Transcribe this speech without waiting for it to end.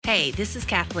Hey, this is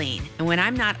Kathleen, and when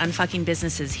I'm not unfucking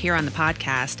businesses here on the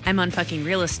podcast, I'm unfucking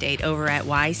real estate over at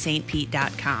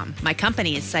whystpete.com. My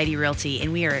company is Sidey Realty,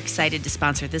 and we are excited to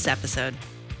sponsor this episode.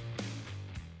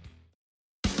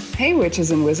 Hey,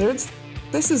 witches and wizards.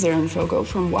 This is Erin Fogo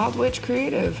from Wild Witch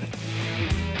Creative.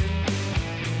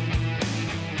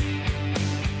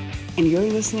 And you're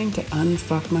listening to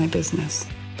Unfuck My Business.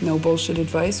 No bullshit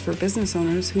advice for business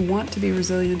owners who want to be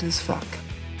resilient as fuck.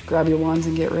 Grab your wands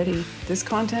and get ready. This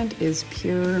content is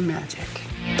pure magic.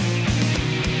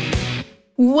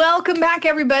 Welcome back,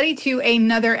 everybody, to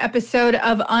another episode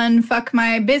of Unfuck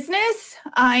My Business.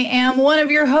 I am one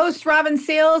of your hosts, Robin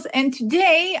Sales, and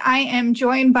today I am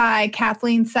joined by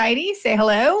Kathleen Sidey. Say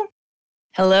hello.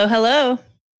 Hello, hello.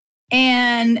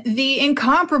 And the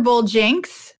incomparable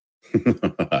Jinx.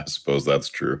 I suppose that's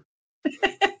true.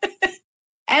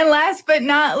 And last but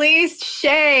not least,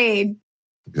 Shay.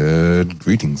 Good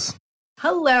greetings.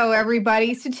 Hello,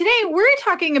 everybody. So today we're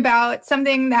talking about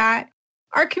something that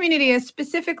our community has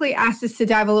specifically asked us to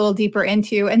dive a little deeper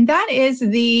into, and that is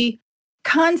the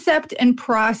concept and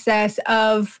process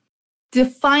of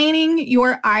defining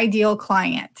your ideal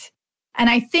client. And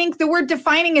I think the word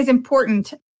defining is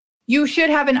important. You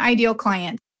should have an ideal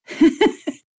client.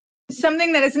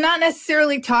 Something that is not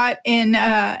necessarily taught in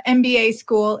MBA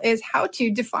school is how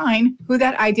to define who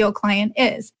that ideal client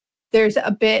is. There's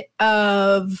a bit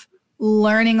of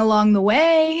learning along the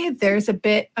way. There's a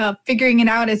bit of figuring it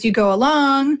out as you go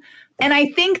along. And I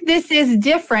think this is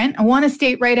different. I want to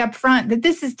state right up front that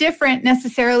this is different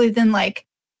necessarily than like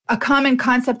a common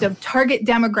concept of target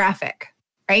demographic,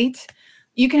 right?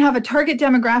 You can have a target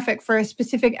demographic for a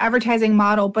specific advertising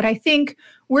model, but I think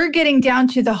we're getting down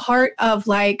to the heart of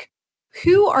like,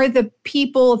 who are the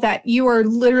people that you are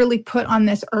literally put on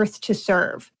this earth to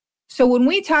serve? So when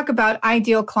we talk about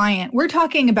ideal client, we're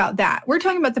talking about that. We're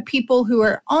talking about the people who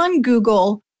are on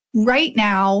Google right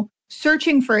now,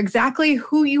 searching for exactly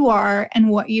who you are and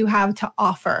what you have to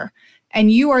offer. And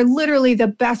you are literally the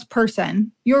best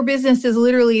person. Your business is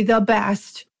literally the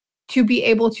best to be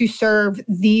able to serve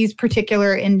these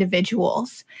particular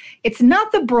individuals. It's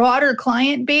not the broader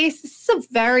client base. This is a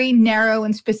very narrow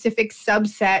and specific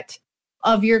subset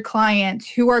of your clients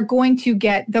who are going to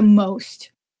get the most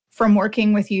from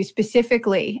working with you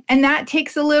specifically. And that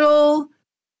takes a little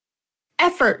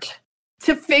effort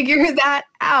to figure that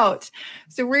out.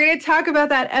 So we're going to talk about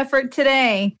that effort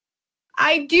today.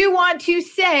 I do want to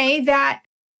say that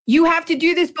you have to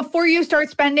do this before you start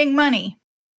spending money.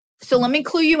 So let me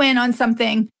clue you in on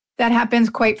something that happens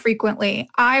quite frequently.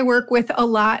 I work with a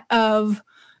lot of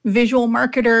visual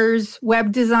marketers,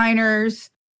 web designers,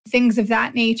 things of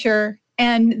that nature,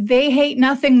 and they hate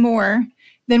nothing more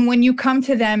than when you come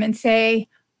to them and say,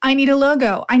 I need a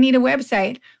logo, I need a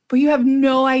website, but you have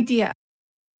no idea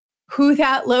who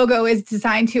that logo is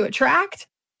designed to attract,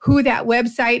 who that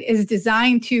website is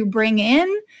designed to bring in,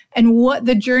 and what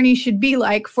the journey should be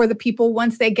like for the people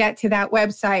once they get to that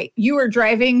website. You are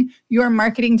driving your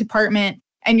marketing department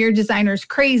and your designers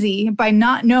crazy by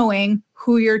not knowing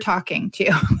who you're talking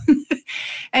to.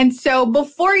 And so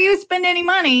before you spend any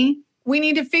money, we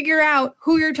need to figure out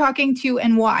who you're talking to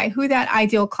and why, who that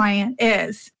ideal client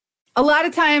is. A lot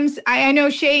of times, I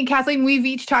know Shay and Kathleen, we've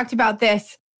each talked about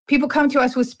this. People come to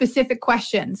us with specific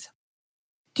questions.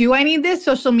 Do I need this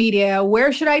social media?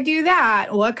 Where should I do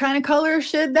that? What kind of color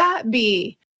should that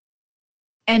be?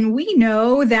 And we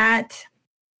know that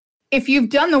if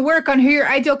you've done the work on who your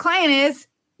ideal client is,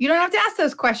 you don't have to ask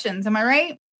those questions. Am I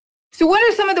right? So what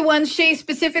are some of the ones, Shay,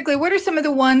 specifically, what are some of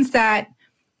the ones that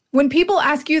when people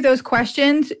ask you those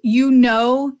questions, you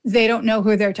know they don't know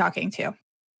who they're talking to?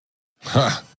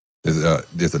 There's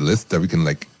a list that we can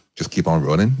like just keep on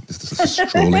running. This is a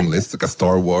strolling list, like a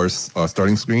Star Wars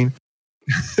starting screen.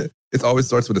 It always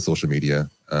starts with the social media.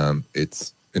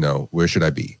 It's, where should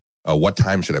I be? What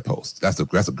time should I post? That's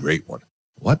a great one.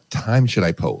 What time should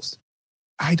I post?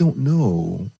 I don't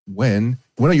know when.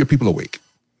 When are your people awake?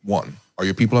 1, are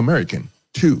your people American?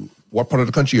 2, what part of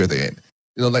the country are they in?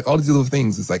 Like all these little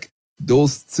things, it's like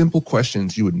those simple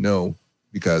questions you would know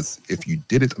because if you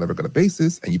did it on a regular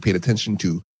basis and you paid attention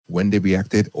to when they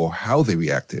reacted or how they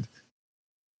reacted,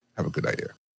 have a good idea.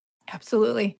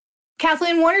 Absolutely.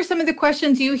 Kathleen, what are some of the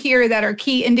questions you hear that are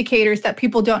key indicators that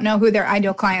people don't know who their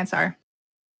ideal clients are?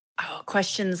 Oh,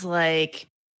 questions like,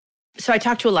 so I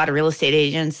talk to a lot of real estate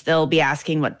agents. They'll be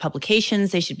asking what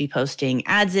publications they should be posting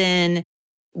ads in,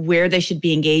 where they should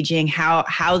be engaging,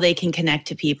 how they can connect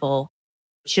to people.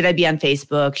 Should I be on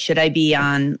Facebook? Should I be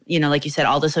on, like you said,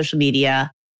 all the social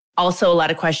media? Also, a lot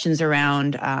of questions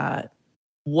around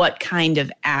what kind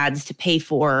of ads to pay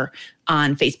for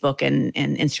on Facebook and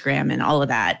Instagram and all of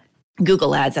that,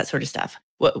 Google ads, that sort of stuff.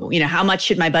 how much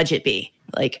should my budget be?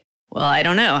 Like, well, I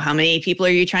don't know. How many people are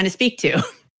you trying to speak to?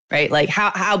 Right? Like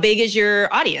how big is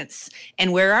your audience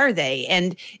and where are they?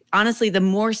 And honestly, the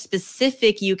more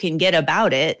specific you can get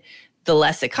about it, the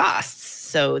less it costs.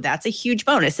 So that's a huge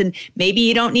bonus. And maybe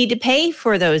you don't need to pay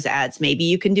for those ads. Maybe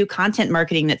you can do content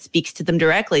marketing that speaks to them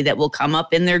directly that will come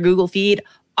up in their Google feed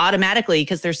automatically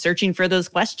because they're searching for those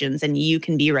questions and you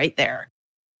can be right there.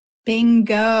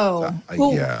 Bingo.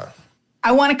 Yeah.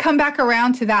 I want to come back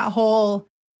around to that whole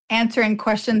answering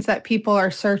questions that people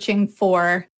are searching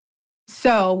for.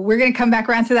 So we're going to come back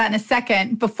around to that in a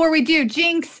second. Before we do,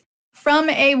 Jinx, from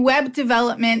a web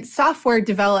development, software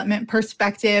development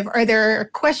perspective, are there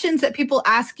questions that people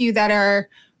ask you that are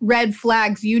red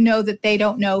flags? You know that they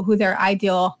don't know who their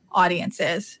ideal audience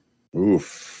is.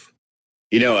 Oof.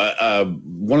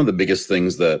 One of the biggest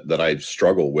things that I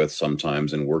struggle with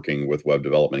sometimes in working with web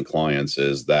development clients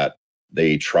is that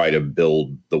they try to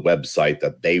build the website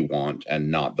that they want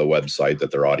and not the website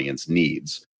that their audience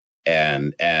needs.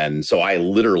 And so I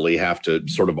literally have to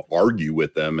sort of argue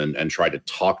with them and try to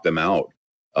talk them out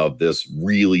of this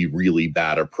really, really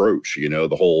bad approach.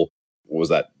 The whole, what was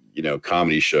that,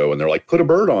 comedy show? And they're like, put a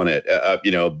bird on it.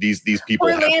 These people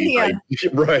have these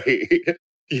right.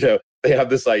 They have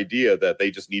this idea that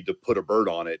they just need to put a bird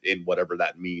on it in whatever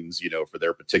that means, for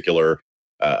their particular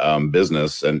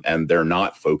business. And they're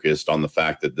not focused on the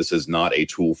fact that this is not a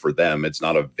tool for them. It's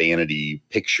not a vanity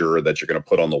picture that you're going to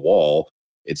put on the wall.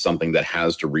 It's something that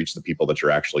has to reach the people that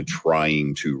you're actually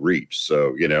trying to reach.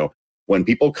 So, when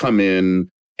people come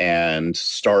in and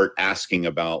start asking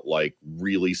about like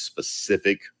really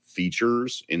specific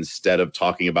features instead of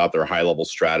talking about their high level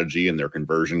strategy and their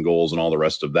conversion goals and all the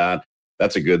rest of that,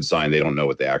 that's a good sign they don't know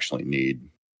what they actually need.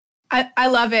 I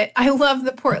love it. I love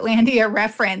the Portlandia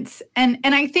reference. And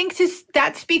I think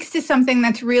that speaks to something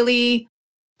that's really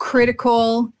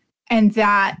critical and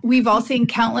that we've all seen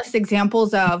countless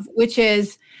examples of, which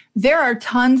is there are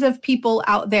tons of people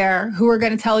out there who are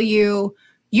going to tell you,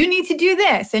 you need to do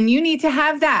this and you need to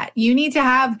have that. You need to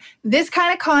have this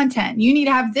kind of content. You need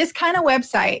to have this kind of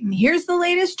website. And here's the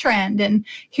latest trend. And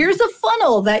here's a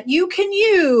funnel that you can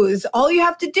use. All you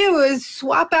have to do is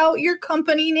swap out your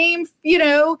company name,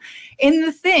 in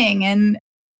the thing. And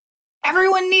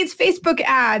everyone needs Facebook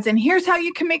ads. And here's how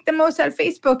you can make the most out of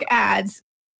Facebook ads.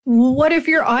 What if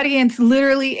your audience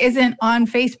literally isn't on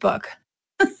Facebook?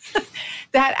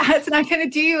 That ad's not going to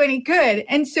do you any good.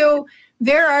 And so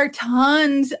there are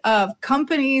tons of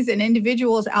companies and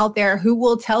individuals out there who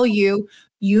will tell you,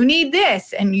 you need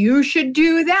this and you should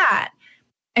do that.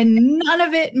 And none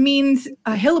of it means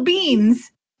a hill of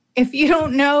beans if you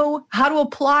don't know how to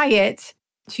apply it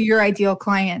to your ideal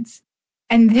clients.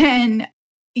 And then,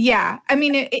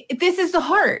 this is the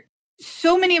heart.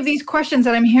 So many of these questions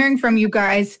that I'm hearing from you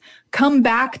guys come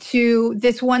back to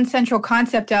this one central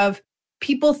concept of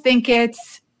people think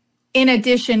it's in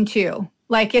addition to,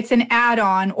 like it's an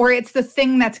add-on or it's the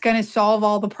thing that's going to solve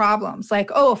all the problems. Like,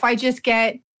 oh, if I just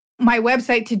get my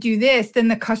website to do this, then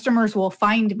the customers will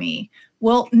find me.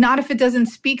 Well, not if it doesn't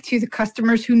speak to the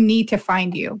customers who need to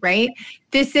find you, right?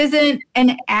 This isn't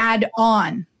an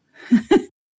add-on.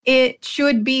 It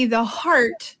should be the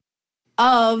heart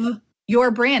of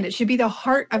your brand. It should be the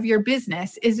heart of your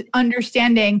business, is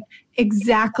understanding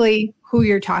exactly who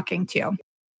you're talking to.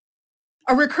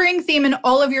 A recurring theme in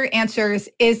all of your answers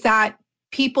is that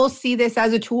people see this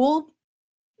as a tool.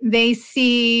 They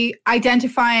see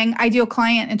identifying ideal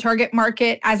client and target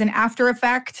market as an after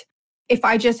effect. If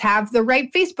I just have the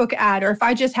right Facebook ad, or if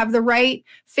I just have the right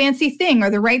fancy thing or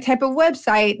the right type of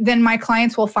website, then my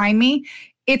clients will find me.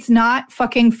 It's not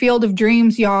fucking Field of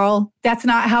Dreams, y'all. That's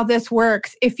not how this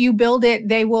works. If you build it,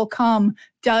 they will come.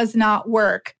 Does not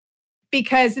work.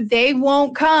 Because they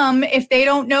won't come if they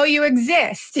don't know you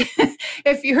exist.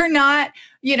 If you're not,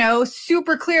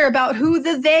 super clear about who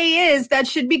the they is that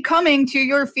should be coming to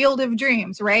your Field of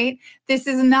Dreams, right? This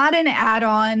is not an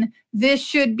add-on. This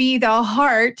should be the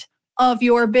heart of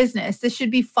your business. This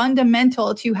should be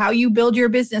fundamental to how you build your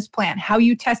business plan, how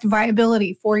you test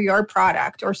viability for your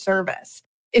product or service,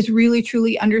 is really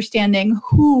truly understanding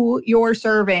who you're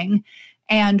serving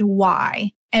and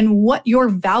why, and what your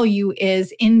value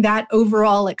is in that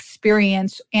overall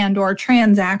experience and or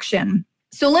transaction.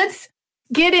 So let's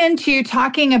get into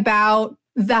talking about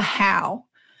the how.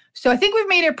 So I think we've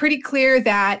made it pretty clear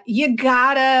that you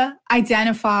gotta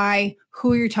identify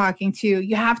who you're talking to.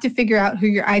 You have to figure out who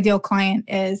your ideal client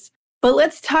is. But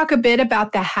let's talk a bit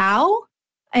about the how.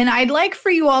 And I'd like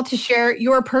for you all to share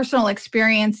your personal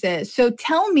experiences. So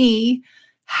tell me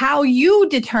how you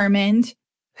determined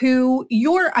who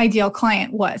your ideal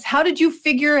client was? How did you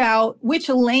figure out which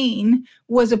lane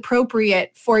was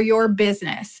appropriate for your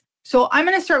business? So I'm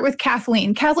going to start with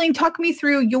Kathleen. Kathleen, talk me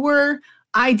through your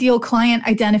ideal client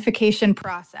identification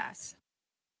process.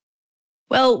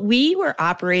 Well, we were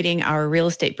operating our real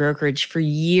estate brokerage for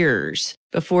years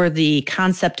before the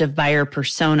concept of buyer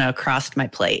persona crossed my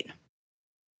plate.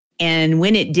 And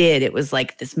when it did, it was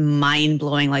like this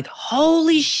mind-blowing, like,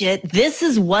 holy shit, this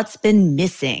is what's been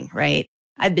missing, right?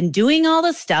 I've been doing all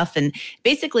this stuff and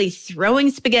basically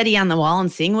throwing spaghetti on the wall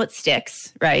and seeing what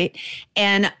sticks, right?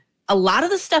 And a lot of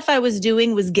the stuff I was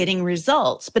doing was getting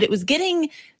results, but it was getting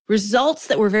results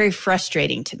that were very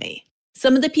frustrating to me.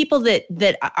 Some of the people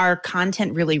that our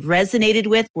content really resonated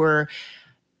with were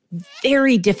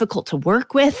very difficult to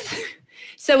work with.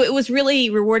 So it was really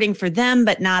rewarding for them,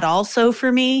 but not also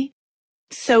for me.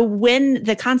 So when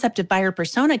the concept of buyer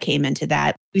persona came into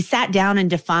that, we sat down and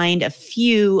defined a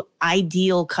few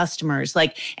ideal customers.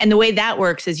 And the way that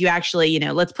works is you actually,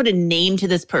 let's put a name to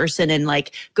this person and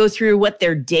go through what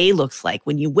their day looks like.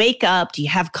 When you wake up, do you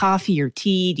have coffee or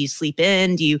tea? Do you sleep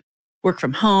in? Do you work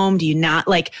from home? Do you not?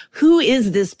 Who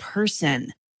is this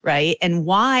person, right? And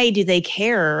why do they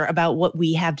care about what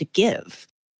we have to give?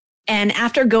 And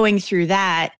after going through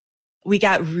that, we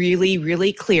got really,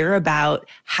 really clear about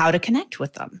how to connect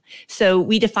with them. So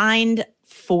we defined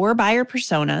 4 buyer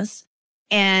personas,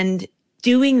 and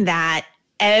doing that,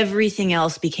 everything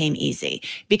else became easy,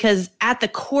 because at the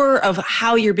core of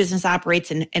how your business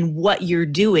operates and what you're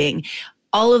doing,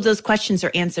 all of those questions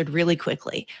are answered really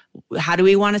quickly. How do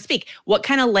we want to speak? What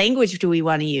kind of language do we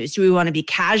want to use? Do we want to be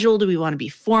casual? Do we want to be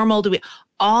formal?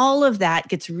 All of that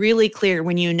gets really clear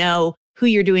when you know who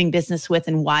you're doing business with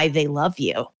and why they love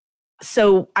you.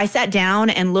 So I sat down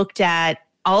and looked at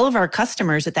all of our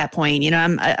customers at that point.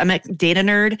 I'm a data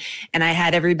nerd, and I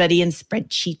had everybody in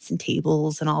spreadsheets and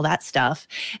tables and all that stuff.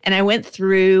 And I went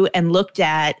through and looked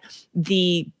at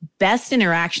the best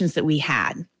interactions that we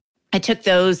had. I took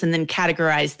those and then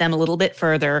categorized them a little bit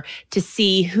further to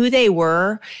see who they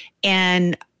were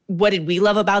and what did we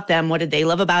love about them? What did they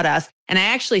love about us? And I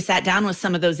actually sat down with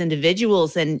some of those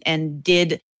individuals and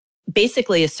did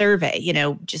basically a survey.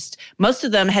 Just most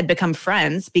of them had become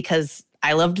friends because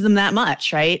I loved them that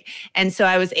much, right? And so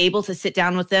I was able to sit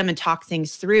down with them and talk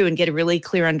things through and get a really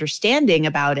clear understanding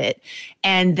about it.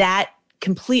 And that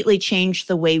completely changed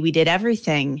the way we did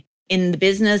everything in the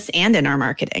business and in our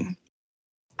marketing.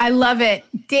 I love it.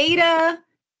 Data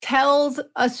tells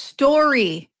a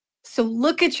story. So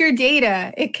look at your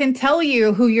data. It can tell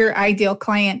you who your ideal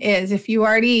client is if you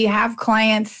already have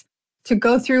clients to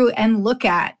go through and look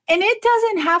at. And it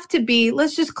doesn't have to be,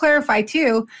 let's just clarify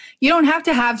too, you don't have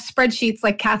to have spreadsheets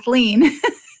like Kathleen.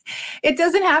 It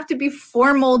doesn't have to be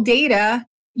formal data.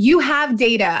 You have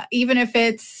data, even if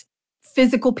it's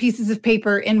physical pieces of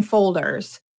paper in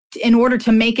folders. In order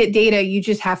to make it data, you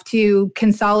just have to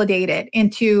consolidate it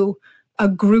into a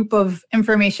group of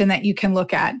information that you can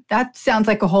look at. That sounds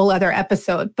like a whole other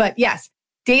episode. But yes,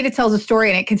 data tells a story,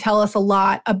 and it can tell us a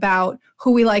lot about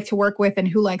who we like to work with and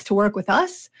who likes to work with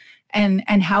us, and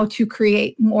how to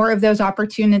create more of those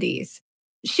opportunities.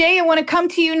 Shay, I want to come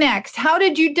to you next. How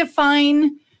did you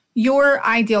define your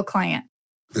ideal client?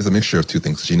 There's a mixture of two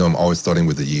things. I'm always starting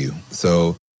with the you.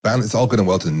 So it's all good and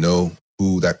well to know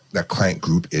who that client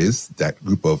group is, that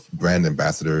group of brand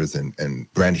ambassadors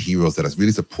and brand heroes that is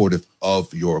really supportive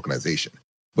of your organization.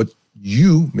 But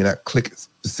you may not click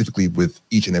specifically with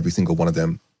each and every single one of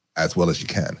them as well as you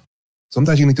can.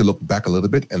 Sometimes you need to look back a little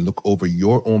bit and look over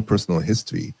your own personal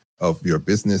history of your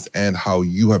business and how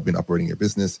you have been operating your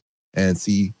business and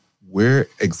see where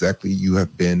exactly you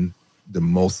have been the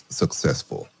most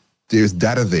successful. There's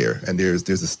data there, and there's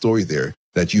a story there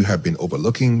that you have been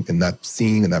overlooking and not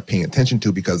seeing and not paying attention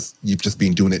to because you've just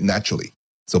been doing it naturally.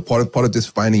 So part of this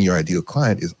finding your ideal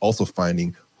client is also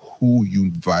finding who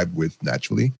you vibe with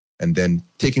naturally, and then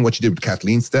taking what you did with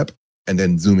Kathleen's step and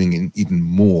then zooming in even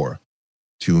more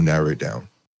to narrow it down.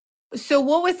 So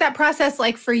what was that process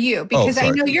like for you? Because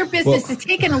I know your business has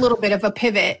taken a little bit of a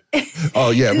pivot in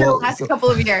the last couple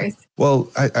of years. Well,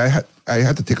 I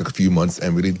had to take a few months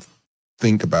and really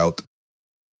think about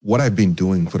what I've been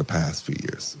doing for the past few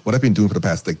years, what I've been doing for the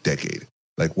past decade.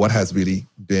 What has really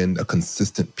been a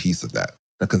consistent piece of that?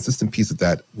 A consistent piece of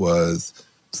that was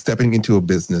stepping into a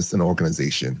business, an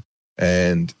organization,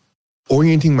 and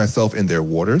orienting myself in their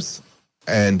waters.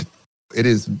 And it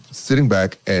is sitting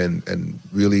back and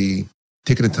really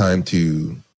taking the time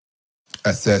to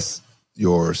assess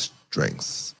your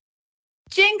strengths.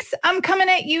 Jinx, I'm coming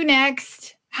at you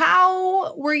next.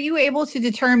 How were you able to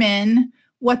determine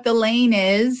what the lane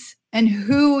is and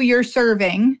who you're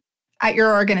serving at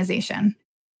your organization?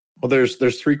 Well,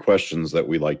 there's three questions that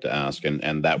we like to ask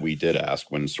and that we did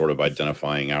ask when sort of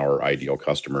identifying our ideal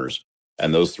customers.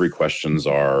 And those three questions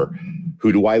are,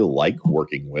 who do I like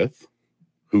working with?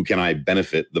 Who can I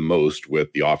benefit the most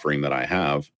with the offering that I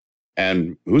have?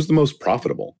 And who's the most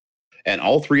profitable? And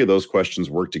all three of those questions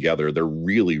work together. They're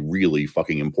really, really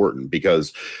fucking important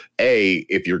because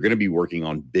if you're going to be working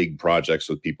on big projects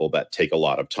with people that take a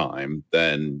lot of time,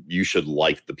 then you should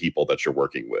like the people that you're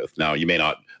working with. Now, you may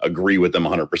not agree with them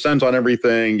 100% on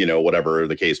everything, whatever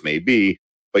the case may be,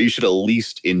 but you should at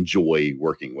least enjoy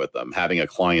working with them. Having a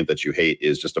client that you hate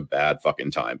is just a bad fucking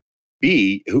time.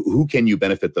 B, who can you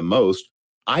benefit the most?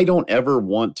 I don't ever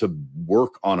want to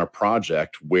work on a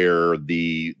project where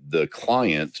the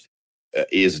client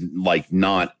is like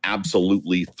not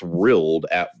absolutely thrilled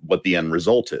at what the end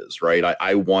result is, right?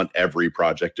 I want every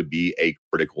project to be a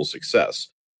critical success.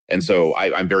 And so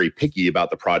I'm very picky about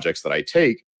the projects that I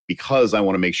take because I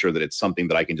want to make sure that it's something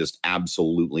that I can just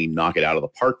absolutely knock it out of the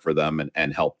park for them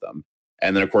and help them.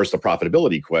 And then, of course, the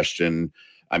profitability question.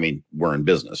 I mean, we're in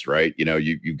business, right?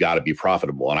 You've got to be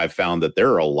profitable. And I've found that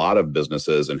there are a lot of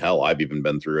businesses, and hell, I've even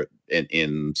been through it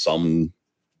in some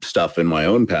stuff in my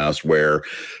own past where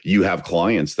you have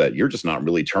clients that you're just not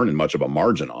really turning much of a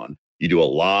margin on. You do a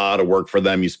lot of work for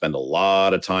them, you spend a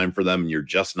lot of time for them, and you're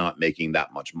just not making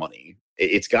that much money.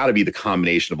 It's got to be the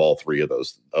combination of all three of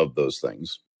those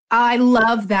things. I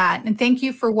love that. And thank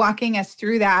you for walking us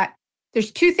through that. There's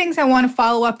two things I want to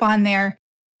follow up on there.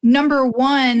 Number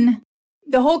one,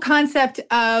 the whole concept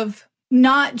of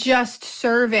not just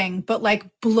serving, but like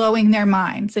blowing their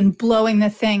minds and blowing the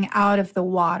thing out of the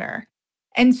water.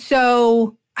 And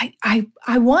so I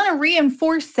want to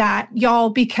reinforce that, y'all,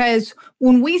 because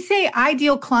when we say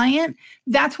ideal client,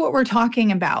 that's what we're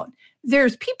talking about.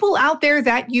 There's people out there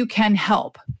that you can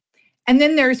help. And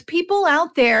then there's people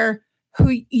out there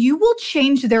who you will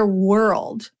change their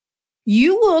world.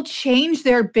 You will change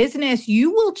their business.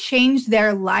 You will change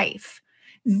their life.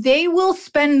 They will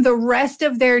spend the rest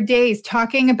of their days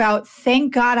talking about,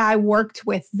 thank God I worked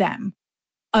with them.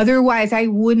 Otherwise, I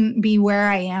wouldn't be where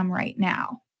I am right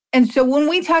now. And so when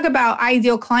we talk about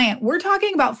ideal client, we're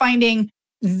talking about finding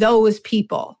those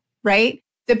people, right?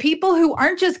 The people who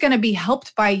aren't just going to be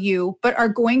helped by you, but are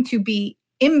going to be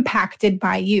impacted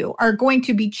by you, are going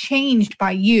to be changed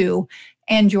by you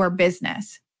and your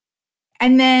business.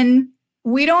 And then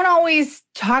we don't always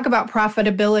talk about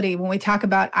profitability when we talk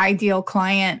about ideal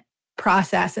client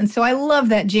process. And so I love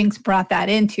that Jinx brought that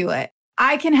into it.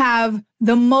 I can have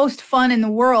the most fun in the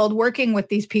world working with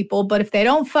these people, but if they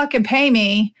don't fucking pay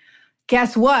me,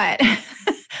 guess what?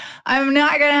 I'm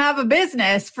not going to have a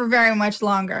business for very much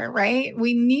longer, right?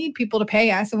 We need people to pay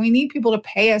us, and we need people to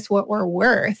pay us what we're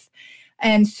worth.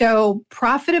 And so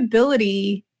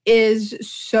profitability is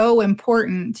so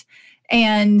important.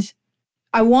 And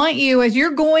I want you, as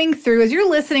you're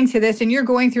listening to this and you're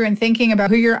going through and thinking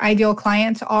about who your ideal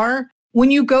clients are, when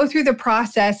you go through the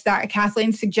process that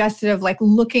Kathleen suggested of like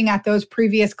looking at those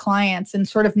previous clients and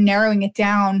sort of narrowing it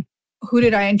down, who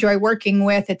did I enjoy working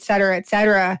with, et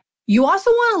cetera, you also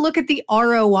want to look at the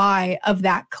ROI of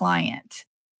that client.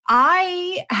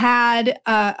 I had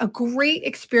a great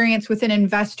experience with an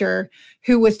investor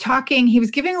who was he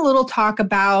was giving a little talk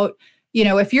about,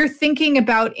 if you're thinking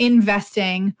about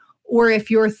investing or if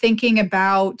you're thinking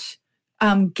about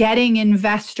getting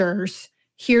investors,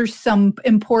 here's some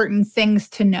important things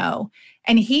to know.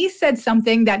 And he said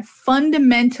something that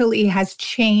fundamentally has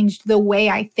changed the way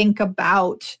I think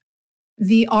about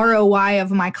the ROI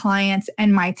of my clients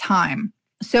and my time.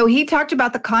 So he talked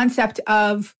about the concept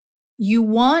of you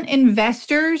want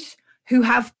investors who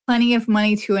have plenty of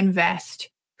money to invest,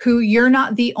 who you're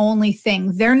not the only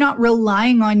thing. They're not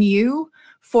relying on you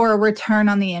for a return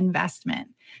on the investment.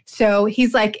 So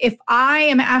he's like, if I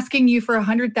am asking you for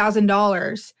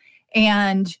 $100,000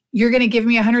 and you're going to give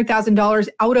me $100,000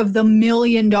 out of the $1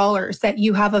 million that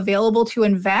you have available to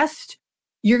invest,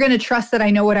 you're going to trust that I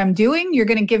know what I'm doing. You're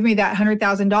going to give me that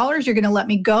 $100,000. You're going to let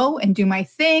me go and do my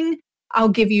thing. I'll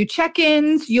give you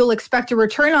check-ins. You'll expect a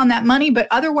return on that money, but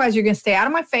otherwise you're going to stay out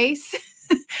of my face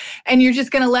and you're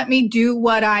just going to let me do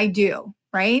what I do,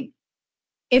 right?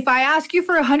 If I ask you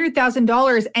for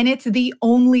 $100,000 and it's the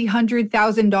only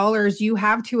 $100,000 you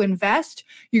have to invest,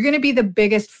 you're going to be the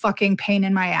biggest fucking pain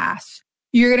in my ass.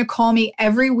 You're going to call me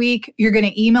every week. You're going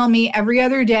to email me every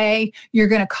other day. You're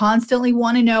going to constantly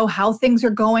want to know how things are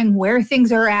going, where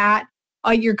things are at.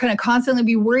 You're going to constantly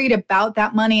be worried about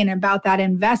that money and about that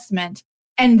investment.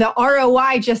 And the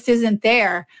ROI just isn't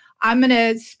there. I'm going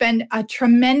to spend a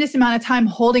tremendous amount of time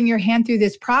holding your hand through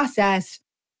this process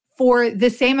for the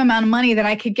same amount of money that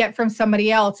I could get from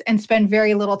somebody else and spend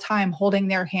very little time holding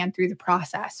their hand through the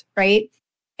process, right?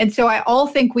 And so I all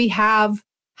think we have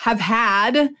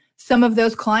had some of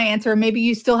those clients, or maybe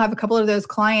you still have a couple of those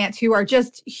clients who are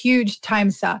just huge time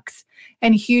sucks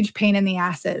and huge pain in the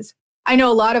asses. I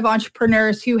know a lot of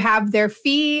entrepreneurs who have their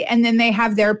fee and then they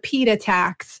have their PITA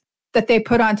tax that they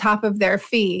put on top of their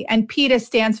fee. And PITA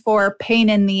stands for pain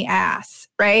in the ass,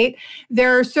 right?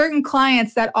 There are certain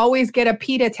clients that always get a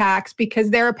PITA tax because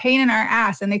they're a pain in our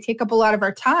ass and they take up a lot of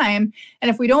our time. And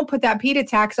if we don't put that PITA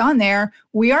tax on there,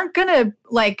 we aren't going to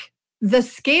the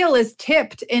scale is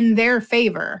tipped in their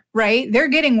favor, right? They're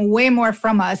getting way more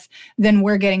from us than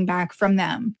we're getting back from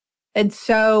them. And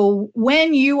so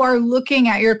when you are looking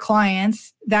at your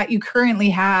clients that you currently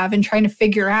have and trying to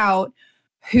figure out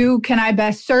who can I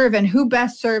best serve and who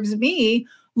best serves me,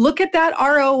 look at that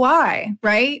ROI,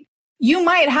 right? You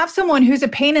might have someone who's a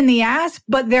pain in the ass,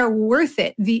 but they're worth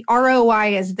it. The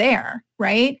ROI is there,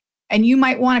 right? And you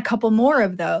might want a couple more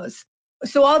of those.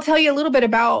 So I'll tell you a little bit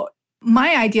about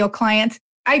my ideal clients.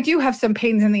 I do have some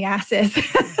pains in the asses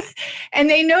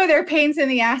and they know they're pains in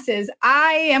the asses.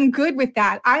 I am good with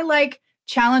that. I like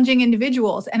challenging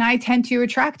individuals and I tend to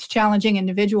attract challenging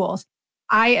individuals.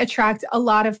 I attract a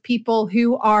lot of people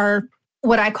who are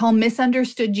what I call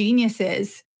misunderstood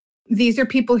geniuses. These are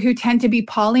people who tend to be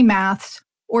polymaths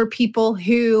or people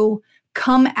who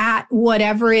come at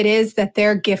whatever it is that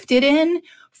they're gifted in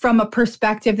from a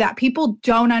perspective that people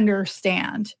don't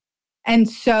understand. And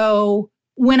so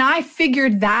when I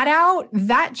figured that out,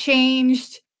 that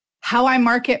changed how I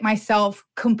market myself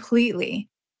completely.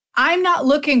 I'm not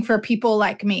looking for people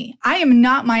like me. I am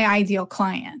not my ideal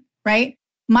client, right?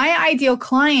 My ideal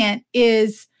client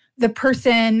is the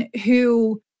person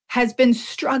who has been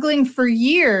struggling for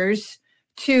years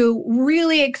to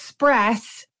really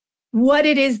express what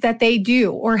it is that they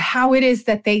do or how it is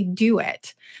that they do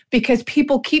it. Because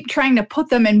people keep trying to put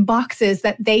them in boxes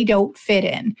that they don't fit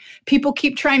in. People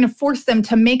keep trying to force them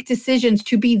to make decisions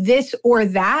to be this or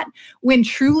that, when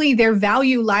truly their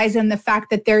value lies in the fact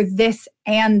that they're this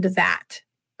and that,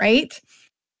 right?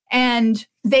 And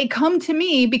they come to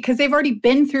me because they've already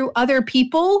been through other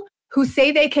people who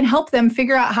say they can help them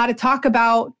figure out how to talk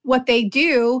about what they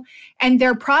do. And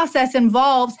their process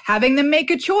involves having them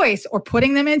make a choice or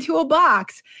putting them into a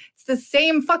box. It's the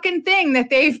same fucking thing that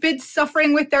they've been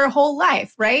suffering with their whole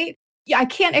life, right? I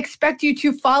can't expect you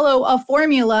to follow a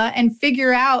formula and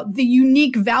figure out the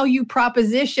unique value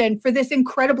proposition for this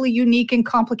incredibly unique and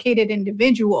complicated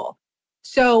individual.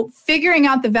 So figuring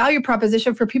out the value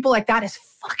proposition for people like that is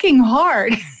fucking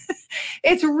hard.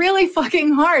 It's really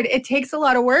fucking hard. It takes a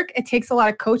lot of work. It takes a lot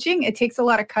of coaching. It takes a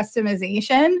lot of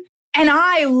customization. And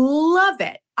I love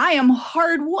it. I am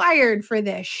hardwired for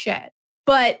this shit.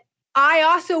 But I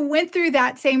also went through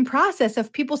that same process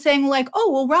of people saying like,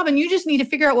 oh, well, Robin, you just need to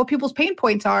figure out what people's pain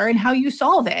points are and how you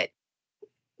solve it.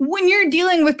 When you're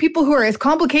dealing with people who are as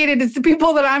complicated as the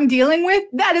people that I'm dealing with,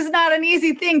 that is not an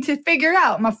easy thing to figure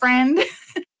out, my friend.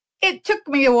 It took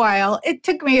me a while. It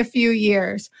took me a few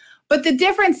years. But the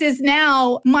difference is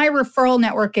now my referral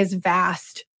network is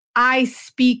vast. I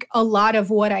speak a lot of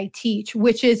what I teach,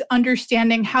 which is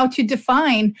understanding how to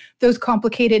define those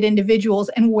complicated individuals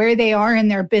and where they are in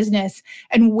their business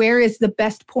and where is the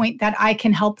best point that I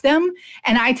can help them.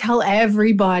 And I tell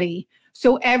everybody,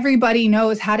 so everybody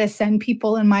knows how to send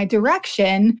people in my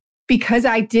direction, because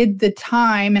I did the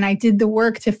time and I did the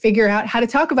work to figure out how to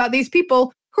talk about these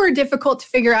people who are difficult to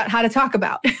figure out how to talk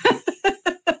about.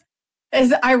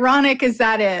 As ironic as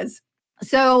that is.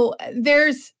 So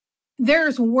there's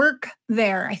work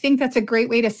there. I think that's a great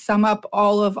way to sum up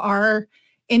all of our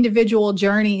individual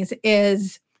journeys.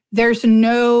 Is there's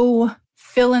no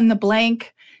fill in the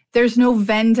blank. There's no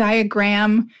Venn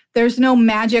diagram. There's no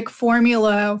magic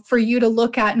formula for you to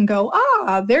look at and go,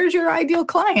 there's your ideal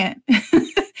client.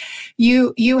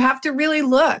 You have to really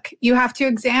look. You have to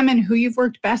examine who you've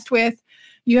worked best with.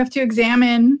 You have to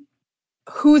examine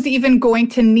who's even going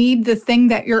to need the thing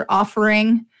that you're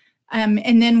offering.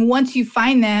 And then once you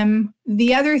find them,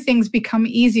 the other things become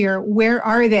easier. Where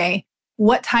are they?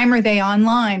 What time are they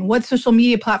online? What social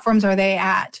media platforms are they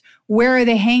at? Where are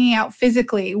they hanging out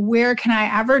physically? Where can I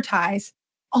advertise?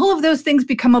 All of those things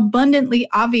become abundantly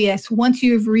obvious once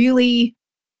you've really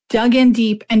dug in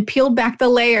deep and peeled back the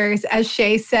layers, as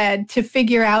Shay said, to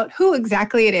figure out who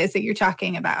exactly it is that you're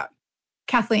talking about.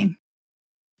 Kathleen.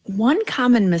 One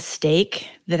common mistake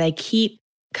that I keep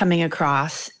coming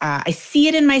across, I see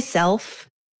it in myself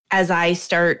as I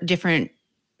start different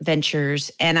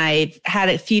ventures. And I've had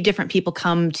a few different people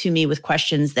come to me with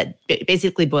questions that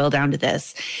basically boil down to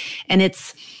this. And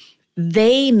it's,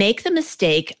 they make the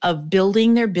mistake of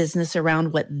building their business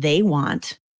around what they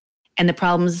want and the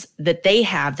problems that they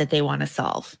have that they want to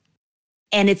solve.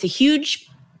 And it's a huge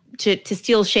to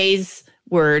steal Shay's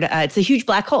word, it's a huge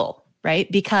black hole,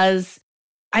 right? Because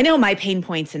I know my pain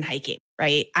points in hiking,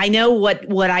 right? I know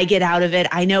what I get out of it.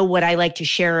 I know what I like to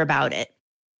share about it.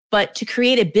 But to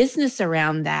create a business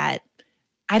around that,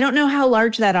 I don't know how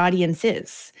large that audience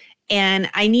is. And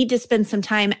I need to spend some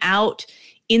time out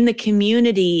in the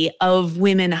community of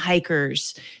women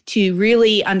hikers to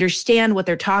really understand what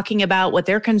they're talking about, what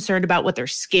they're concerned about, what they're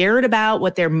scared about,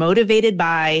 what they're motivated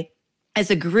by as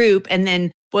a group, and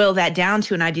then boil that down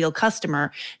to an ideal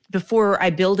customer before I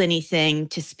build anything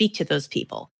to speak to those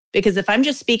people. Because if I'm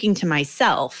just speaking to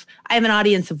myself, I have an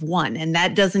audience of one, and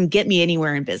that doesn't get me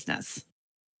anywhere in business.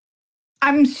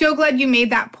 I'm so glad you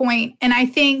made that point. And I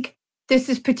think this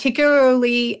is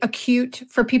particularly acute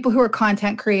for people who are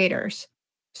content creators.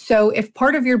 So if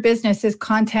part of your business is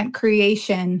content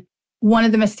creation, one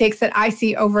of the mistakes that I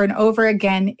see over and over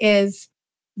again is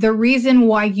the reason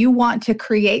why you want to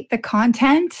create the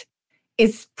content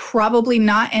is probably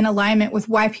not in alignment with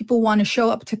why people want to show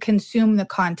up to consume the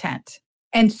content.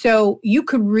 And so you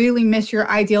could really miss your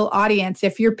ideal audience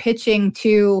if you're pitching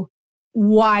to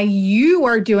why you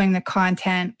are doing the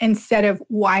content instead of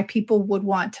why people would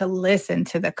want to listen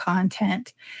to the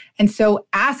content. And so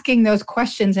asking those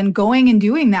questions and going and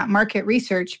doing that market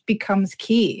research becomes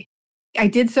key. I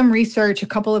did some research a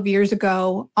couple of years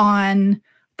ago on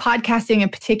podcasting in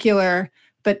particular,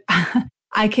 but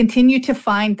I continue to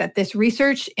find that this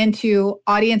research into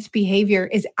audience behavior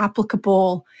is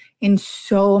applicable in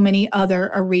so many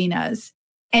other arenas.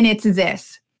 And it's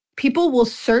this: people will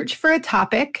search for a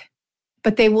topic,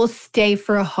 but they will stay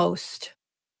for a host.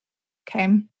 Okay.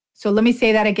 So let me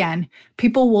say that again.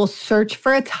 People will search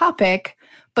for a topic,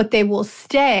 but they will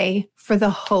stay for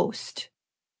the host.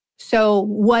 So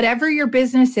whatever your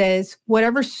business is,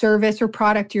 whatever service or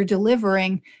product you're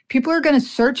delivering, people are going to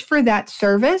search for that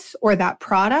service or that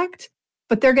product,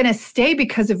 but they're going to stay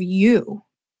because of you.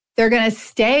 They're going to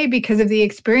stay because of the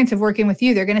experience of working with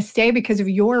you. They're going to stay because of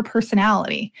your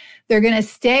personality. They're going to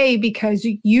stay because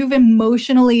you've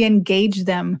emotionally engaged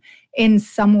them in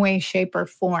some way, shape, or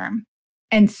form.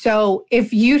 And so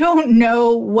if you don't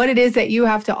know what it is that you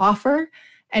have to offer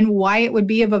and why it would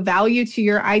be of a value to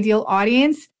your ideal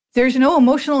audience, there's no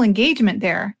emotional engagement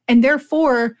there. And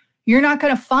therefore, you're not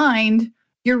going to find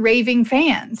your raving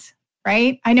fans.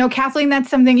 Right? I know, Kathleen, that's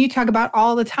something you talk about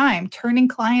all the time, turning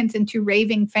clients into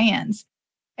raving fans.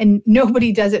 And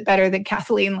nobody does it better than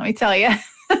Kathleen, let me tell you.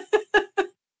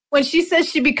 When she says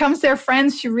she becomes their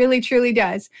friends, she really, truly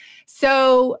does.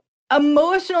 So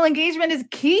emotional engagement is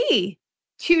key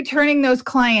to turning those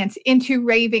clients into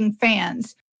raving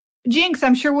fans. Jinx,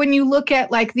 I'm sure when you look at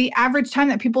like the average time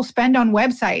that people spend on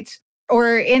websites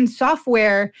or in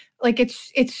software, like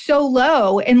it's so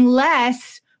low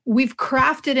unless we've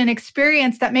crafted an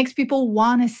experience that makes people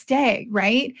want to stay,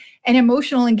 right? And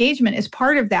emotional engagement is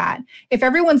part of that. If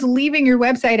everyone's leaving your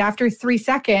website after 3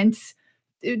 seconds,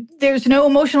 there's no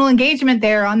emotional engagement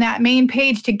there on that main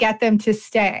page to get them to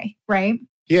stay, right?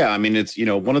 Yeah, I mean, it's,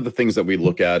 one of the things that we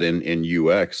look at in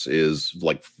UX is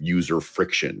like user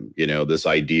friction, this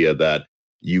idea that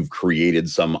you've created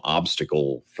some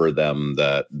obstacle for them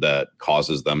that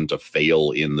causes them to fail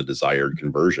in the desired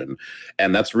conversion.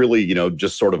 And that's really,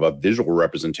 just sort of a visual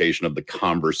representation of the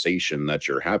conversation that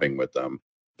you're having with them.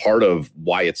 Part of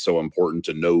why it's so important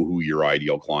to know who your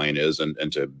ideal client is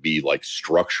and to be like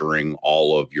structuring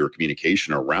all of your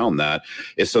communication around that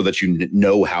is so that you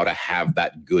know how to have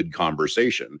that good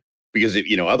conversation. Because if,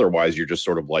 otherwise you're just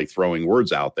sort of like throwing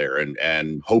words out there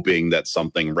and hoping that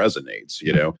something resonates,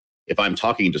 If I'm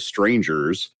talking to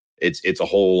strangers, it's a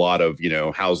whole lot of,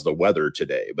 how's the weather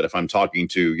today? But if I'm talking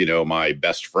to, my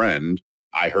best friend,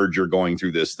 I heard you're going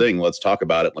through this thing. Let's talk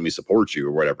about it. Let me support you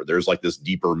or whatever. There's like this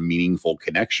deeper, meaningful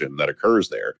connection that occurs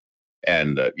there.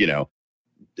 And,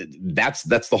 that's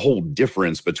the whole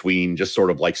difference between just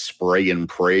sort of like spray and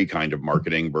pray kind of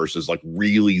marketing versus like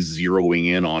really zeroing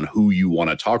in on who you want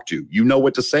to talk to. You know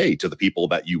what to say to the people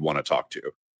that you want to talk to.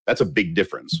 That's a big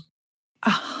difference.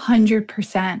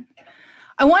 100%.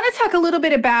 I want to talk a little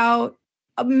bit about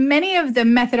many of the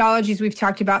methodologies we've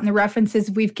talked about and the references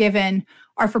we've given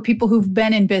are for people who've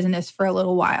been in business for a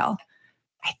little while.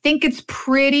 I think it's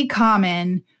pretty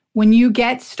common when you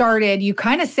get started, you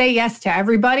kind of say yes to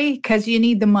everybody because you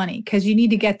need the money, because you need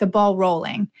to get the ball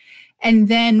rolling. And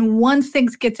then once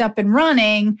things gets up and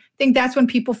running, I think that's when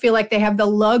people feel like they have the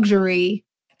luxury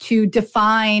to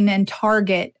define and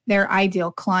target their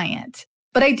ideal client.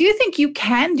 But I do think you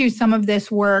can do some of this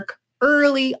work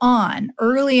early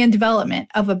in development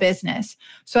of a business.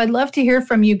 So I'd love to hear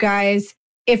from you guys.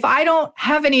 if I don't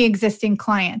have any existing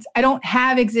clients, I don't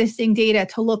have existing data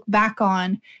to look back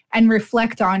on and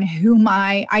reflect on who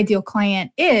my ideal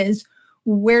client is,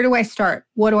 where do I start?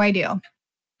 What do I do?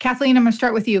 Kathleen, I'm going to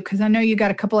start with you because I know you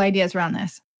got a couple ideas around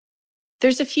this.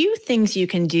 There's a few things you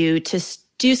can do to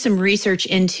do some research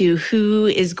into who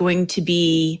is going to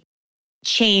be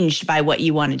changed by what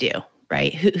you want to do,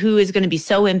 right? Who is going to be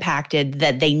so impacted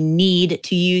that they need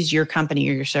to use your company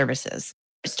or your services.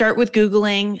 Start with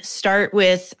Googling, start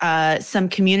with some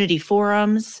community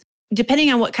forums.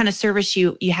 Depending on what kind of service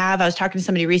you have, I was talking to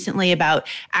somebody recently about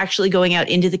actually going out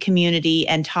into the community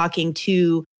and talking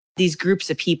to these groups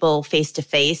of people face to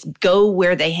face, go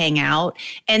where they hang out.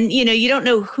 And, you don't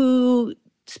know who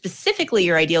specifically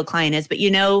your ideal client is, but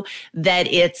you know that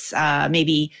it's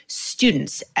maybe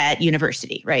students at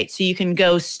university, right? So you can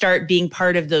go start being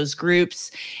part of those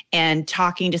groups and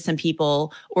talking to some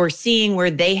people or seeing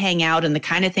where they hang out and the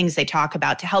kind of things they talk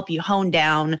about to help you hone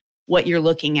down what you're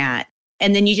looking at.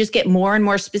 And then you just get more and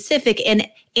more specific and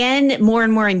more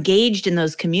and more engaged in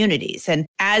those communities. And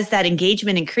as that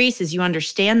engagement increases, you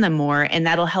understand them more, and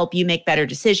that'll help you make better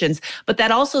decisions. But that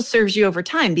also serves you over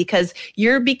time because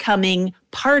you're becoming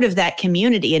part of that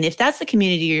community. And if that's the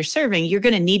community you're serving, you're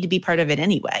going to need to be part of it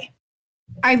anyway.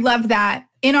 I love that.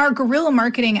 In our guerrilla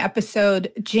marketing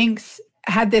episode, Jinx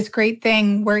had this great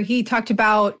thing where he talked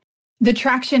about the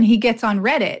traction he gets on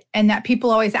Reddit and that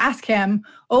people always ask him,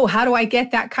 oh, how do I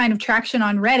get that kind of traction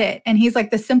on Reddit? And he's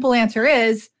like, the simple answer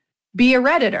is be a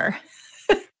Redditor,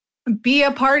 be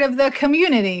a part of the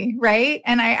community, right?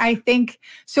 And I think,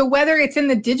 so whether it's in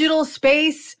the digital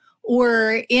space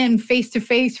or in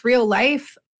face-to-face real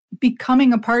life,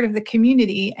 becoming a part of the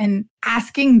community and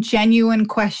asking genuine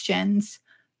questions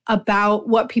about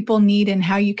what people need and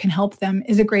how you can help them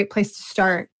is a great place to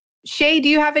start. Shay, do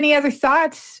you have any other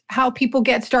thoughts how people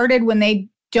get started when they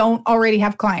don't already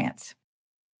have clients?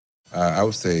 I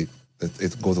would say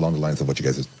it goes along the lines of what you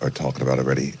guys are talking about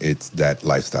already. It's that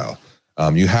lifestyle.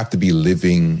 You have to be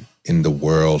living in the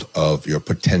world of your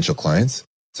potential clients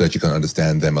so that you can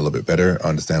understand them a little bit better,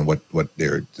 understand what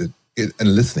they're,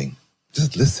 and listening.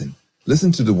 Just listen.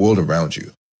 Listen to the world around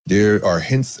you. There are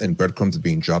hints and breadcrumbs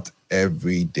being dropped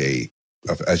every day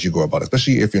as you go about,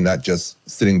 especially if you're not just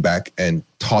sitting back and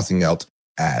tossing out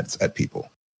ads at people.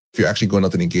 If you're actually going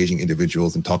out and engaging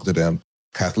individuals and talking to them,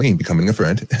 Kathleen, becoming a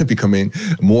friend, becoming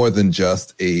more than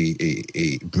just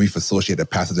a brief associate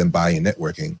that passes them by in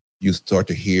networking, you start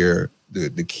to hear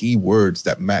the key words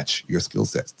that match your skill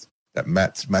sets, that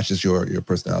matches your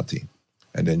personality.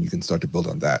 And then you can start to build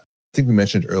on that. I think we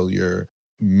mentioned earlier,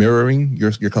 mirroring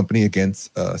your company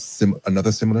against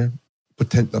another similar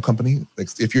potential company. Like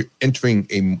if you're entering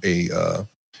a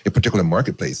particular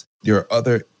marketplace, there are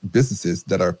other businesses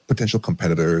that are potential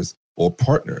competitors or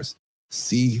partners.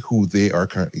 See who they are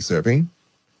currently serving,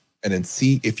 and then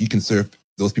see if you can serve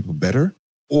those people better,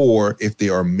 or if they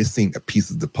are missing a piece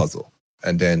of the puzzle,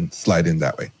 and then slide in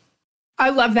that way.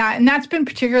 I love that. And that's been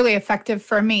particularly effective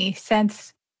for me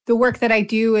since the work that I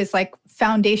do is like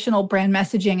foundational brand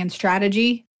messaging and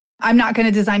strategy. I'm not going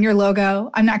to design your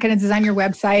logo. I'm not going to design your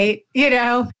website,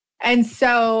 And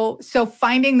so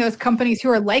finding those companies who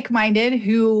are like-minded,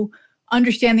 who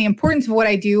understand the importance of what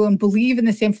I do and believe in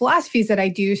the same philosophies that I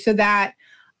do so that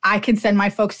I can send my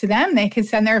folks to them, they can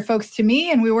send their folks to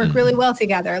me, and we work really well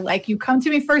together. Like you come to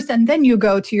me first and then you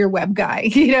go to your web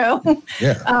guy, Yeah.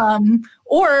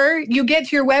 Or you get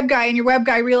to your web guy and your web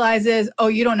guy realizes, oh,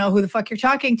 you don't know who the fuck you're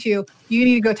talking to. You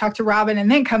need to go talk to Robin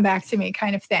and then come back to me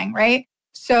kind of thing, right?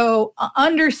 So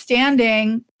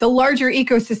understanding the larger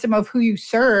ecosystem of who you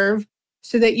serve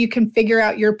so that you can figure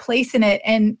out your place in it.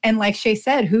 And like Shay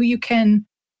said, who you can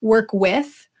work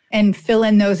with and fill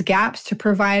in those gaps to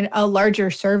provide a larger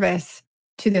service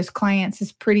to those clients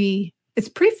is pretty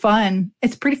fun.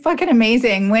 It's pretty fucking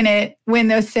amazing when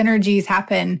those synergies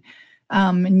happen.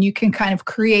 And you can kind of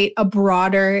create a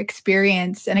broader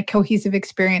experience and a cohesive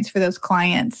experience for those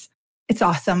clients. It's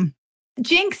awesome.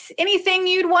 Jinx, anything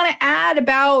you'd want to add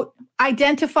about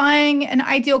identifying an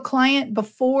ideal client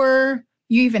before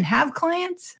you even have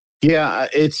clients? Yeah,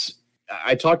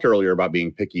 I talked earlier about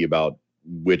being picky about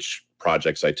which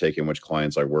projects I take and which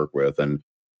clients I work with. And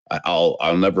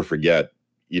I'll never forget,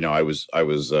 I was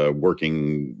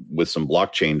working with some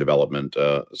blockchain development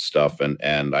stuff,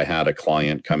 and I had a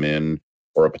client come in,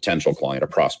 or a potential client, a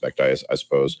prospect, I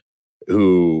suppose,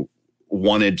 who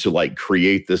wanted to like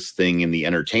create this thing in the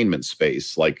entertainment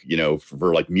space, like,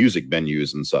 for like music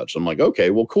venues and such. I'm like,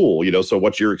 okay, well, cool. So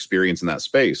what's your experience in that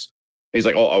space? And he's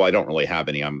like, oh, I don't really have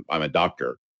any. I'm a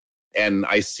doctor. And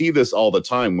I see this all the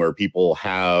time where people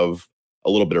have a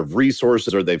little bit of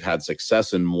resources, or they've had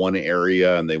success in one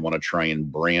area and they want to try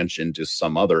and branch into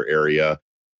some other area,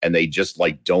 and they just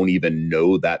like don't even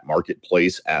know that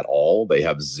marketplace at all. They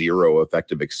have zero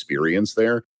effective experience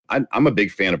there. I'm a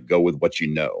big fan of go with what you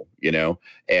know,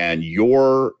 and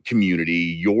your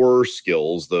community, your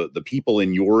skills, the people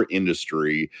in your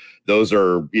industry, those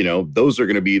are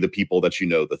going to be the people that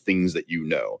the things that you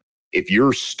know. If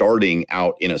you're starting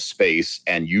out in a space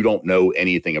and you don't know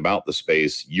anything about the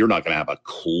space, you're not going to have a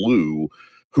clue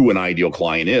who an ideal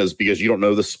client is because you don't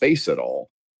know the space at all,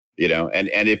 and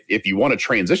if you want to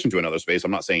transition to another space,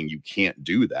 I'm not saying you can't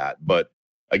do that, but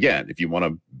again, if you want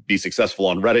to be successful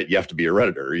on Reddit, you have to be a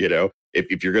Redditor,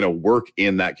 if you're going to work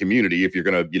in that community, if you're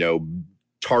going to,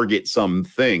 target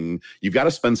something, you've got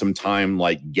to spend some time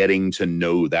like getting to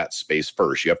know that space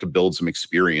first. You have to build some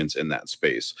experience in that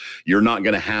space. You're not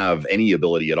going to have any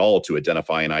ability at all to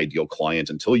identify an ideal client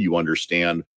until you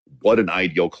understand what an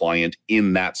ideal client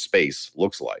in that space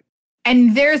looks like.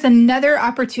 And there's another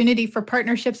opportunity for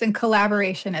partnerships and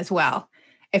collaboration as well.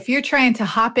 If you're trying to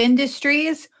hop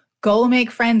industries, go make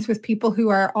friends with people who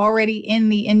are already in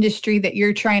the industry that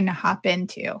you're trying to hop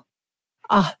into.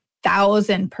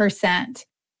 1,000%.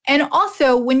 And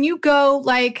also when you go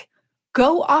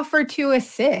offer to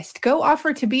assist, go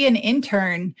offer to be an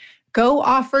intern, go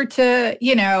offer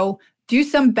to, do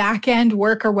some back end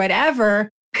work or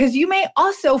whatever, because you may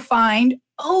also find,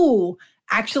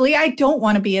 actually, I don't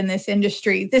want to be in this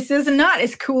industry. This is not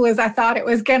as cool as I thought it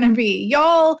was going to be.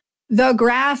 Y'all, the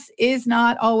grass is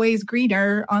not always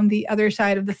greener on the other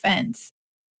side of the fence.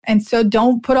 And so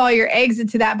don't put all your eggs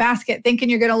into that basket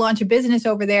thinking you're going to launch a business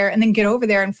over there and then get over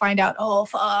there and find out, oh,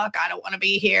 fuck, I don't want to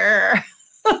be here.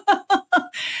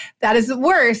 That is the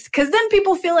worst, because then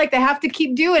people feel like they have to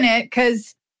keep doing it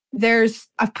because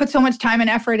I've put so much time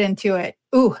and effort into it.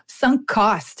 Ooh, sunk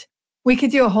cost. We could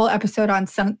do a whole episode on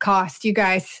sunk cost, you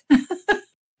guys.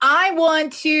 I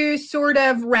want to sort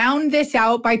of round this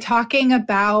out by talking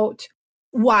about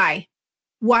why.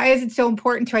 Why is it so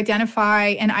important to identify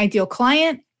an ideal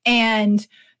client? And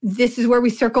this is where we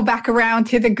circle back around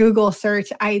to the Google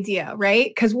search idea,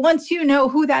 right? Because once you know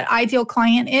who that ideal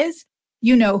client is,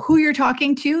 you know who you're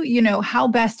talking to, you know how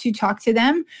best to talk to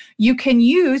them. You can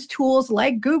use tools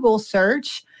like Google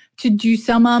search to do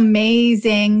some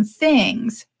amazing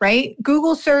things, right?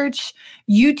 Google search,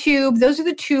 YouTube, those are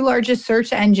the two largest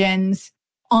search engines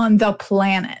on the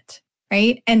planet,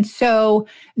 right? And so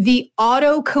the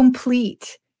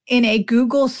autocomplete in a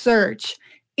Google search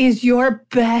is your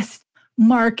best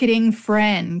marketing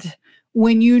friend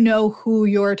when you know who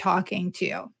you're talking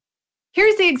to.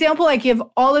 Here's the example I give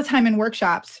all the time in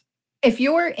workshops. If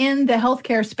you're in the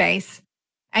healthcare space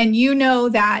and you know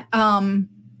that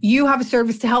you have a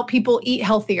service to help people eat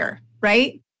healthier,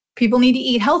 right? People need to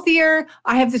eat healthier.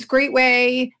 I have this great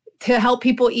way to help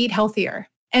people eat healthier.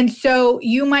 And so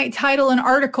you might title an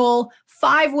article,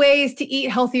 5 ways to eat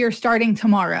healthier starting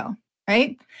tomorrow,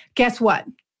 right? Guess what?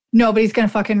 Nobody's going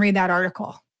to fucking read that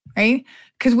article, right?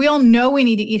 Because we all know we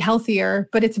need to eat healthier,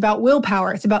 but it's about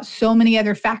willpower. It's about so many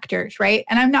other factors, right?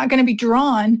 And I'm not going to be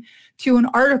drawn to an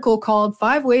article called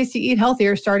 5 ways to eat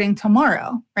healthier starting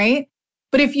tomorrow, right?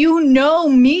 But if you know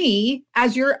me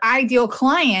as your ideal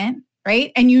client,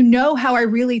 right? And you know how I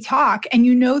really talk and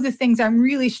you know the things I'm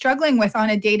really struggling with on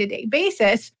a day-to-day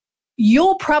basis,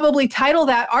 you'll probably title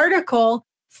that article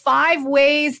 5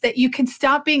 ways that you can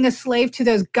stop being a slave to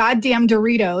those goddamn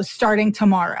Doritos starting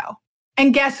tomorrow.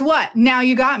 And guess what? Now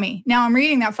you got me. Now I'm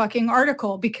reading that fucking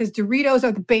article because Doritos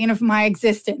are the bane of my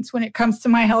existence when it comes to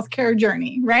my healthcare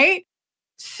journey, right?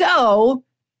 So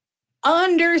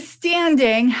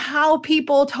understanding how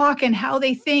people talk and how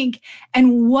they think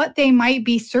and what they might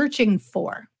be searching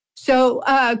for. So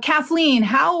Kathleen,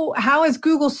 how has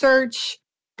Google search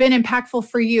been impactful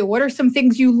for you? What are some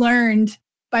things you learned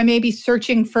by maybe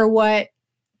searching for what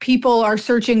people are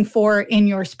searching for in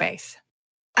your space?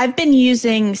 I've been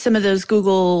using some of those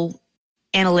Google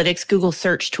Analytics, Google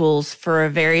search tools for a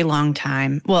very long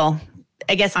time. Well,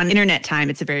 I guess on internet time,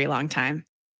 it's a very long time.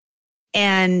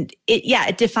 And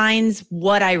it defines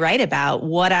what I write about,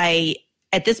 what I,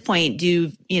 at this point,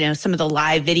 do, some of the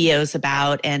live videos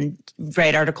about and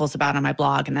write articles about on my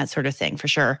blog and that sort of thing, for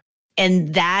sure.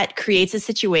 And that creates a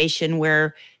situation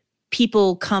where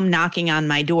people come knocking on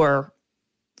my door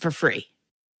for free.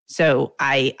 So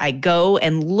I go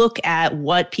and look at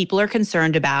what people are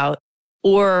concerned about,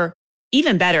 or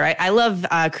even better, I love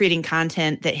creating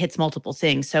content that hits multiple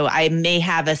things. So I may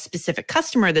have a specific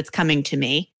customer that's coming to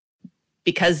me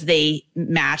because they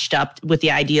matched up with the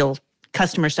ideal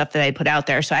customer stuff that I put out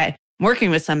there. So I'm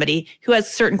working with somebody who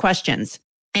has certain questions.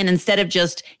 And instead of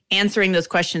just answering those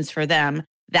questions for them,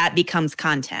 that becomes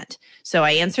content. So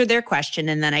I answer their question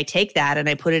and then I take that and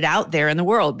I put it out there in the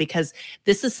world because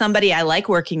this is somebody I like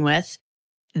working with.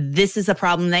 This is a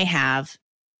problem they have.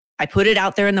 I put it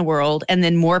out there in the world and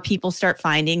then more people start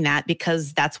finding that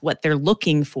because that's what they're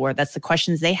looking for. That's the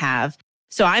questions they have.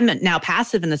 So I'm now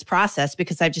passive in this process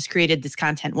because I've just created this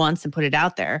content once and put it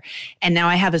out there. And now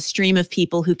I have a stream of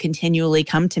people who continually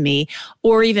come to me,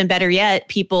 or even better yet,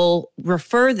 people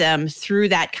refer them through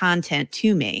that content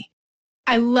to me.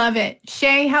 I love it.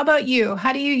 Shay, how about you?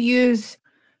 How do you use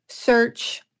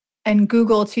search and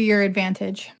Google to your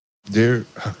advantage? I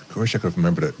wish I could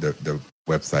remember the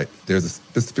website. There's a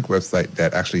specific website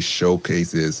that actually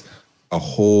showcases a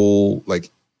whole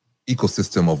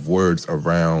ecosystem of words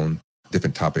around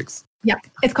different topics. Yeah,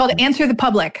 it's called Answer the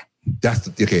Public.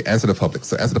 Answer the Public.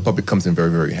 So Answer the Public comes in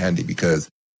very, very handy because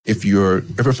if you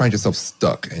ever find yourself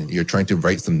stuck and you're trying to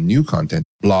write some new content,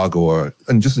 blog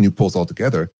and just a new post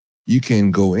altogether, you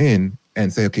can go in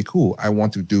and say, okay, cool, I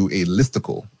want to do a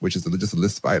listicle, which is just a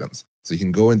list of items. So you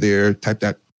can go in there, type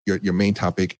that your main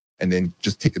topic, and then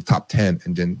just take the top 10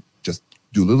 and then just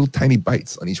do little tiny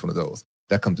bites on each one of those.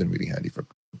 That comes in really handy for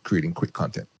creating quick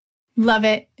content. Love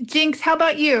it. Jinx, how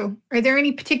about you? Are there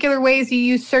any particular ways you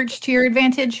use search to your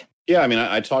advantage? Yeah, I mean,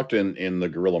 I talked in the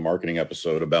guerrilla marketing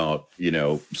episode about,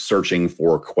 searching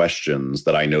for questions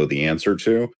that I know the answer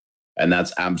to. And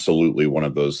that's absolutely one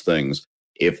of those things.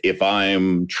 If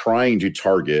I'm trying to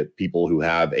target people who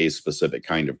have a specific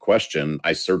kind of question,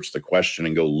 I search the question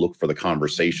and go look for the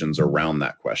conversations around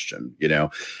that question,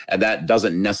 and that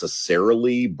doesn't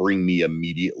necessarily bring me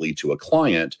immediately to a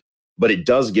client, but it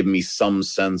does give me some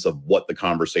sense of what the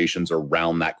conversations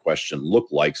around that question look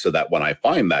like so that when I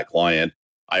find that client,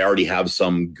 I already have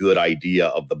some good idea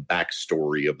of the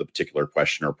backstory of the particular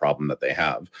question or problem that they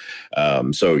have.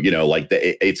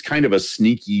 It's kind of a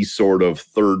sneaky sort of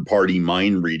third-party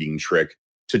mind reading trick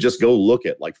to just go look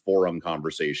at forum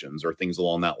conversations or things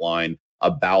along that line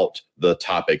about the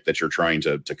topic that you're trying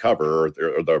to cover or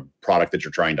the product that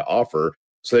you're trying to offer,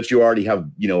 so that you already have,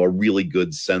 a really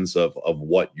good sense of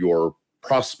what your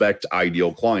prospect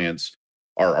ideal clients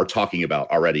are talking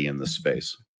about already in this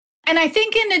space. And I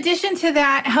think in addition to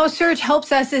that, how search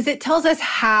helps us is it tells us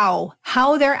how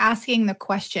they're asking the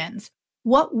questions.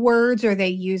 What words are they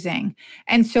using?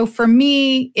 And so for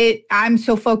me, I'm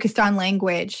so focused on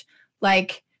language.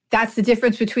 That's the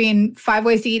difference between 5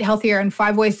 ways to eat healthier and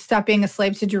 5 ways to stop being a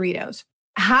slave to Doritos.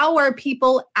 How are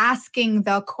people asking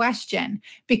the question?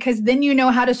 Because then you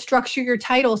know how to structure your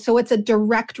title so it's a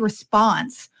direct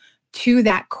response to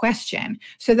that question,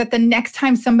 so that the next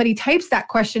time somebody types that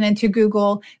question into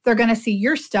Google, they're going to see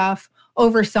your stuff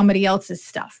over somebody else's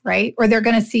stuff, right? Or they're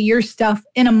going to see your stuff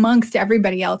in amongst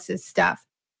everybody else's stuff.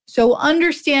 So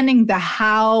understanding the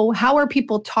how are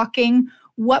people talking?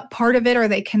 What part of it are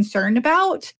they concerned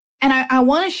about? And I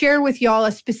want to share with y'all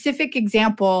a specific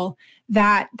example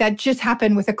that just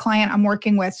happened with a client I'm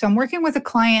working with. So I'm working with a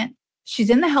client.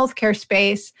 She's in the healthcare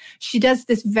space. She does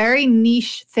this very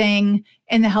niche thing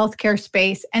in the healthcare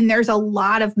space. And there's a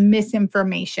lot of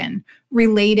misinformation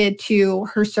related to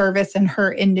her service and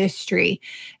her industry.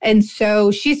 And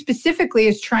so she specifically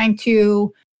is trying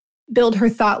to build her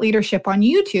thought leadership on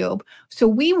YouTube. So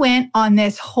we went on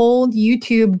this whole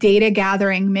YouTube data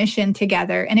gathering mission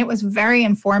together, and it was very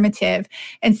informative.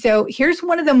 And so here's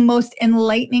one of the most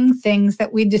enlightening things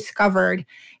that we discovered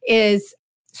is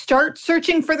start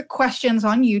searching for the questions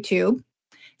on YouTube,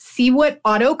 see what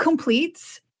auto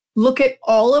completes, look at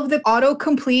all of the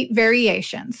autocomplete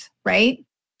variations, right?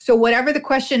 So whatever the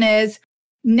question is,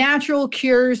 natural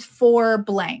cures for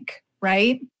blank,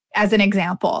 right? As an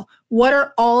example, what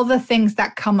are all the things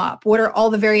that come up? What are all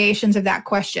the variations of that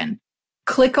question?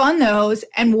 Click on those,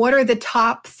 and what are the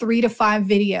top 3 to 5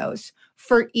 videos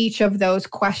for each of those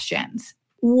questions?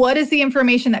 What is the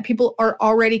information that people are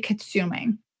already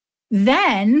consuming?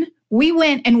 Then we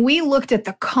went and we looked at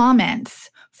the comments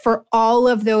for all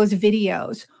of those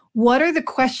videos. What are the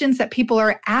questions that people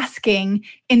are asking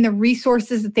in the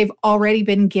resources that they've already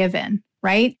been given,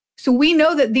 right? So we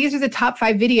know that these are the top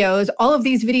 5 videos. All of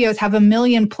these videos have 1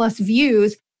 million+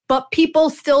 views, but people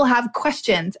still have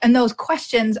questions. And those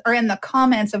questions are in the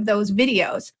comments of those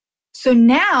videos. So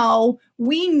now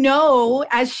we know,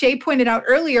 as Shay pointed out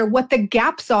earlier, what the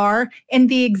gaps are in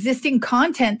the existing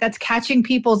content that's catching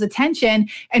people's attention,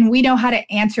 and we know how to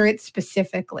answer it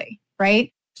specifically,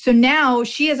 right? So now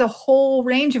she has a whole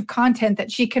range of content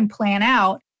that she can plan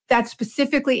out that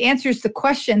specifically answers the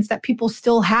questions that people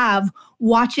still have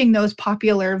watching those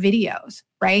popular videos,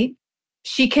 right?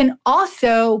 She can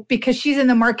also, because she's in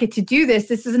the market to do this,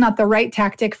 this is not the right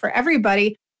tactic for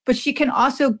everybody, but she can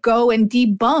also go and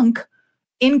debunk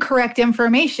incorrect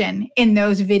information in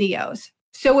those videos.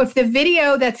 So if the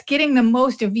video that's getting the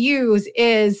most views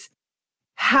is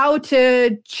how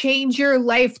to change your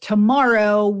life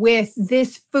tomorrow with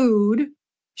this food,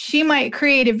 she might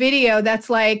create a video that's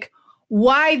like,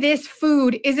 why this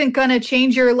food isn't going to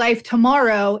change your life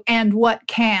tomorrow and what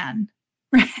can,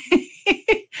 right?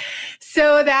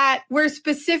 So that we're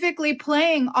specifically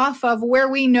playing off of where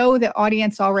we know the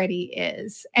audience already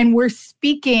is. And we're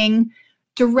speaking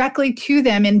directly to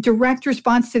them in direct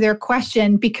response to their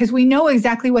question because we know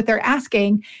exactly what they're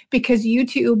asking, because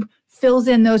YouTube fills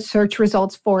in those search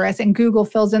results for us and Google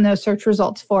fills in those search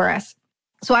results for us.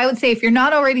 So I would say if you're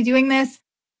not already doing this,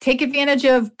 take advantage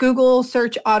of Google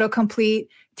search autocomplete,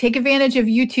 take advantage of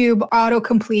YouTube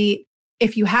autocomplete.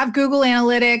 If you have Google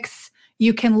Analytics,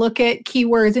 you can look at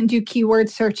keywords and do keyword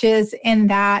searches in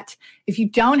that. If you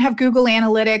don't have Google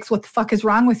Analytics, what the fuck is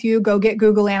wrong with you? Go get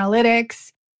Google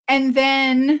Analytics. And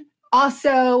then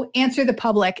also Answer the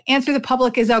Public. Answer the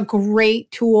Public is a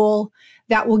great tool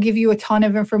that will give you a ton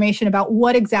of information about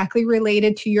what exactly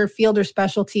related to your field or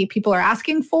specialty people are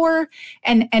asking for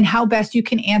and how best you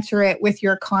can answer it with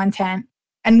your content.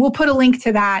 And we'll put a link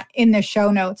to that in the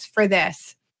show notes for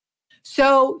this.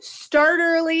 So start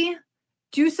early.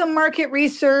 Do some market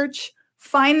research,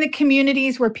 find the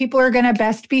communities where people are going to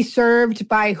best be served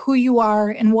by who you are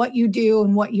and what you do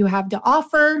and what you have to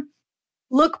offer.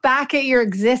 Look back at your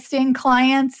existing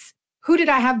clients. Who did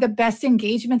I have the best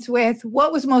engagements with?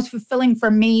 What was most fulfilling for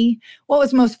me? What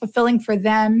was most fulfilling for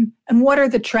them? And what are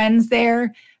the trends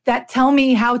there that tell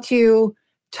me how to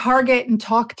target and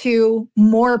talk to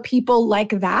more people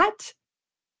like that?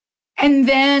 And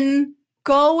then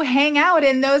go hang out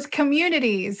in those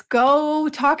communities. Go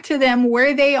talk to them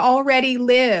where they already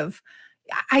live.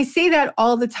 I say that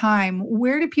all the time.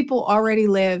 Where do people already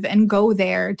live? And go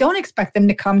there. Don't expect them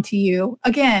to come to you.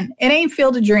 Again, it ain't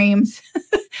Field of Dreams.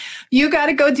 You got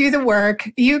to go do the work.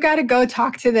 You got to go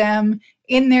talk to them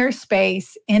in their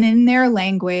space and in their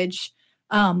language,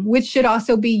 which should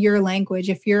also be your language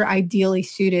if you're ideally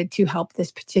suited to help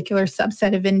this particular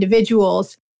subset of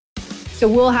individuals. So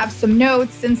we'll have some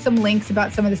notes and some links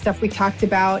about some of the stuff we talked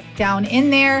about down in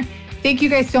there. Thank you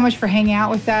guys so much for hanging out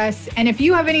with us. And if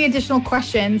you have any additional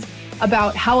questions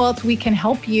about how else we can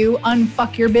help you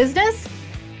unfuck your business,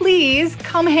 please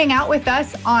come hang out with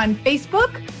us on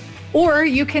Facebook, or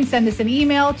you can send us an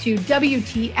email to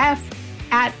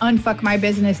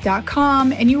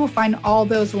WTF@unfuckmybusiness.com, and you will find all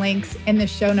those links in the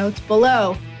show notes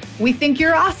below. We think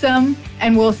you're awesome,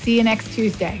 and we'll see you next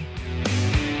Tuesday.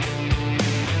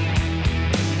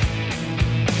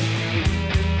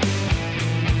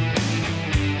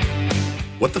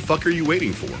 What the fuck are you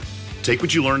waiting for? Take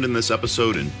what you learned in this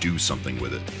episode and do something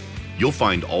with it. You'll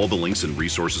find all the links and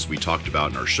resources we talked about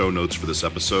in our show notes for this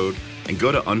episode, and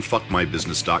go to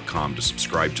unfuckmybusiness.com to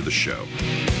subscribe to the show.